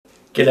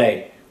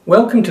G'day,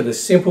 welcome to the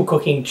Simple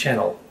Cooking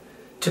channel.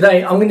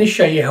 Today I'm going to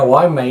show you how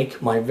I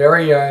make my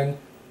very own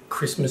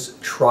Christmas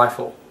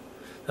trifle.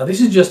 Now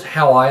this is just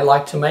how I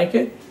like to make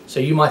it, so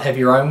you might have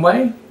your own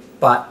way,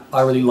 but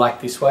I really like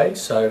this way,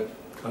 so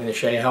I'm going to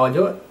show you how I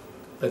do it.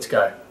 Let's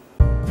go.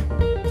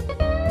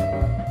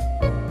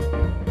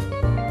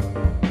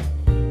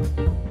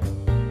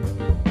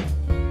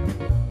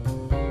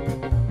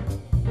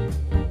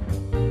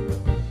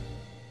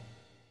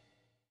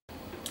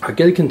 I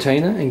get a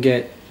container and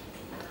get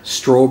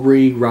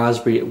strawberry,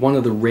 raspberry, one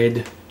of the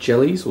red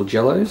jellies or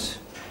jellos.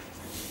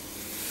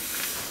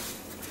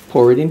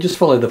 Pour it in, just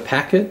follow the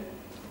packet.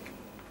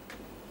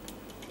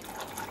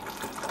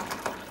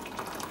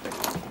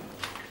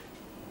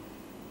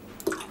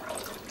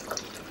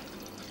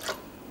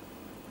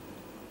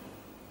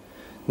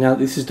 Now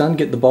this is done,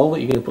 get the bowl that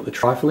you're going to put the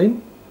trifle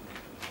in.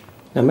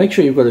 Now make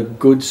sure you've got a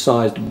good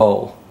sized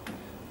bowl.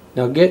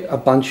 Now get a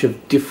bunch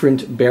of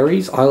different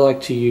berries. I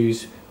like to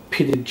use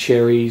pitted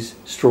cherries,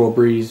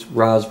 strawberries,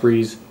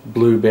 raspberries,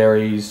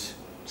 blueberries,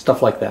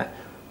 stuff like that.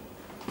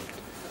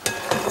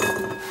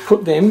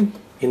 Put them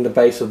in the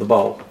base of the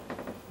bowl.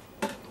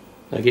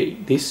 Now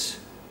get this,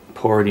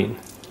 pour it in.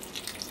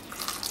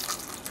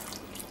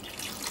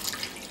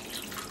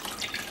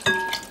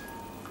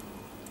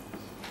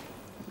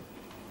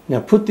 Now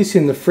put this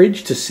in the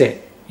fridge to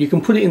set. You can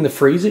put it in the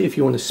freezer if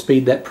you want to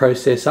speed that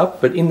process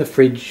up, but in the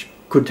fridge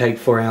could take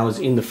 4 hours.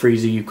 In the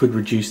freezer you could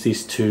reduce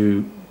this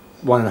to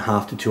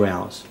 1.5 to 2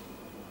 hours.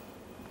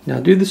 Now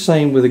do the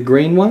same with a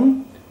green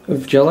one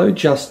of jello,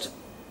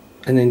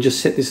 and then just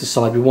set this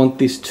aside. We want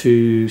this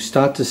to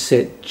start to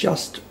set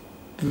just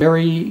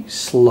very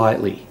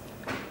slightly.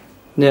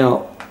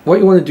 Now what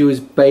you want to do is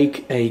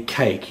bake a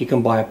cake. You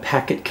can buy a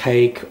packet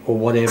cake or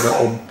whatever,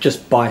 or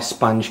just buy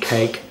sponge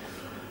cake,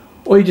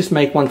 or you just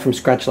make one from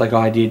scratch like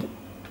I did.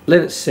 Let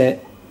it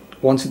set.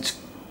 Once it's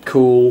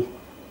cool,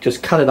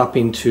 just cut it up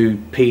into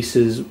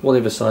pieces,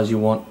 whatever size you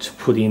want to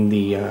put in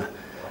the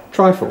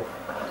trifle.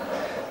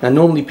 Now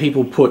normally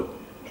people put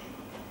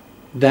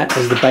that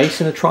as the base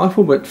in a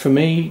trifle, but for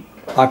me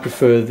I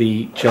prefer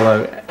the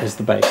jello as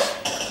the base.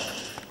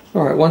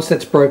 Alright, once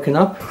that's broken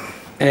up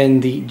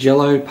and the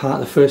jello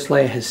part, the first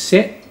layer has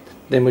set,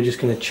 then we're just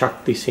going to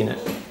chuck this in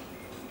it.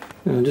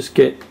 Now just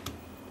get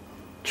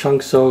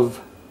chunks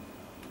of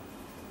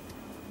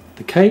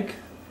the cake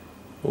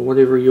or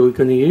whatever you're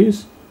going to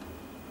use.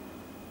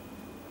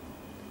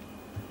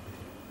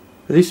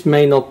 This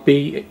may not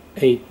be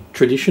a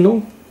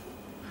traditional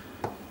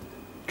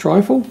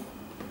trifle,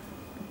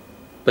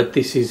 but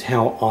this is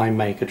how I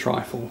make a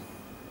trifle.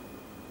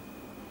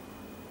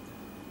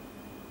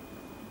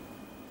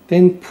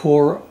 Then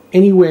pour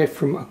anywhere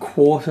from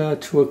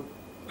 1/4 to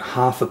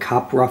 1/2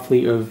 cup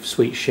roughly of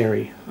sweet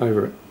sherry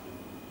over it.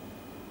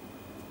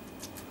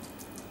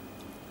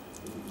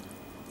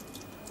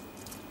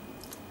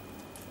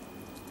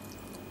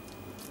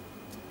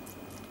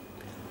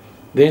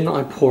 Then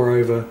I pour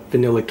over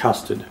vanilla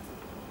custard.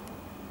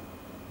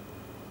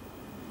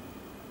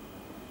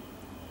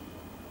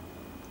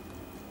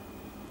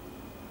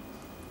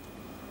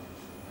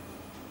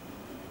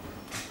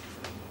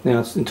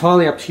 Now it's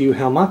entirely up to you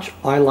how much.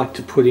 I like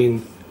to put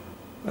in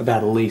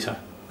about 1 litre.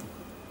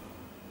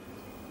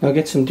 Now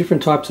get some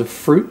different types of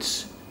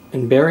fruits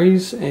and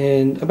berries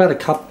and about 1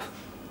 cup,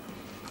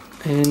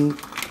 and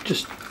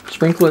just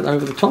sprinkle it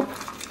over the top.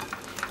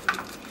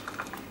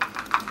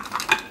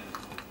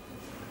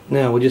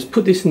 Now we'll just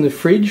put this in the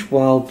fridge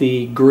while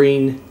the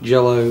green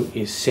jello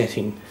is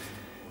setting,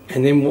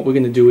 and then what we're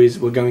going to do is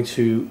we're going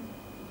to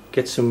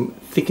get some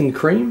thickened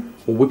cream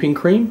or whipping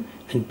cream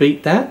and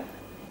beat that,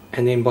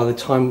 and then by the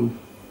time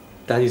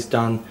that is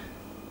done,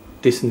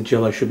 this and the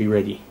jello should be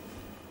ready.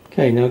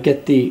 Okay, now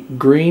get the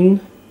green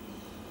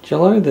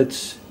jello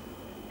it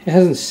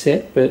hasn't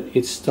set, but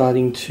it's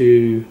starting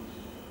to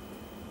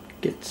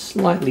get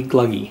slightly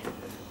gluggy,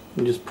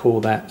 and just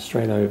pour that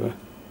straight over.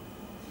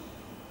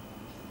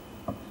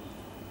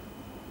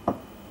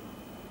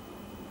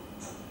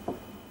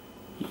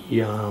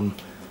 Yum.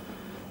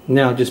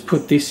 Now just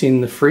put this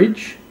in the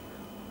fridge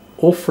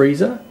or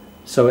freezer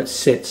so it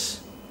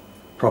sets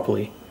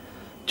properly.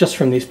 Just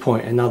from this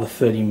point, another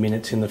 30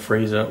 minutes in the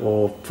freezer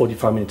or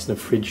 45 minutes in the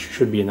fridge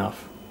should be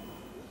enough.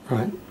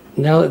 Right,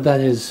 now that that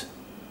is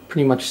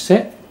pretty much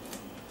set,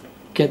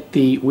 get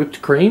the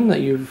whipped cream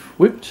that you've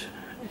whipped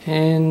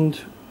and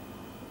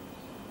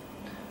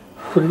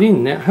put it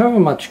in. Now however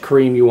much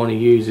cream you want to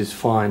use is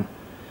fine.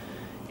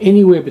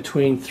 Anywhere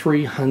between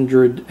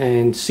 300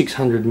 and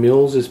 600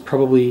 mils is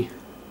probably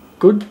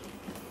good.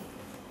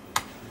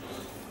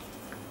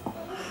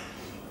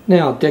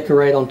 Now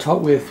decorate on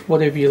top with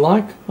whatever you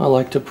like. I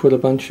like to put a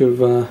bunch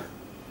of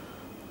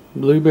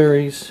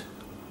blueberries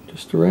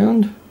just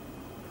around,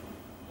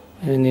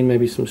 and then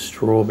maybe some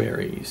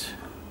strawberries.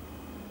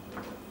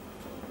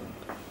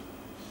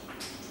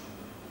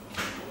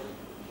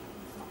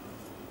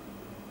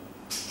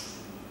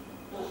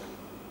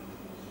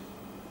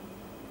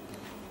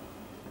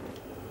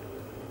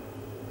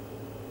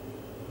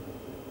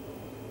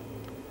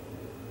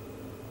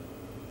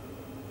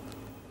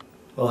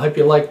 Well, I hope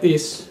you like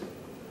this.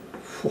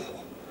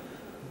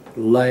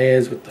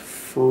 Layers with the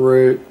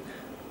fruit,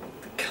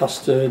 the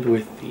custard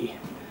with the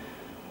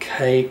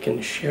cake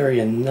and sherry,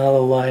 another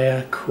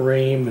layer,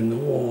 cream,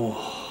 and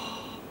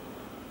oh,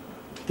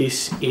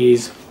 this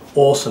is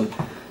awesome.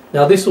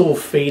 Now this will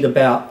feed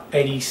about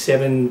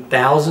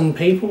 87,000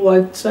 people,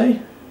 I'd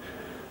say.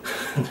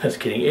 Just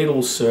kidding,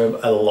 it'll serve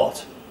a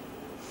lot.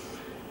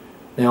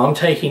 Now I'm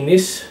taking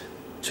this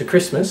to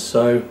Christmas,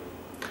 so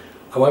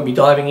I won't be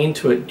diving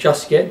into it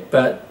just yet,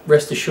 but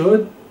rest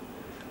assured,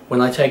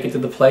 when I take it to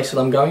the place that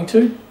I'm going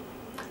to,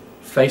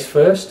 face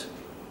first,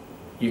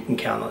 you can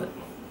count on it.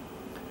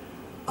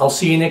 I'll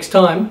see you next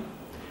time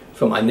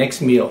for my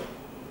next meal.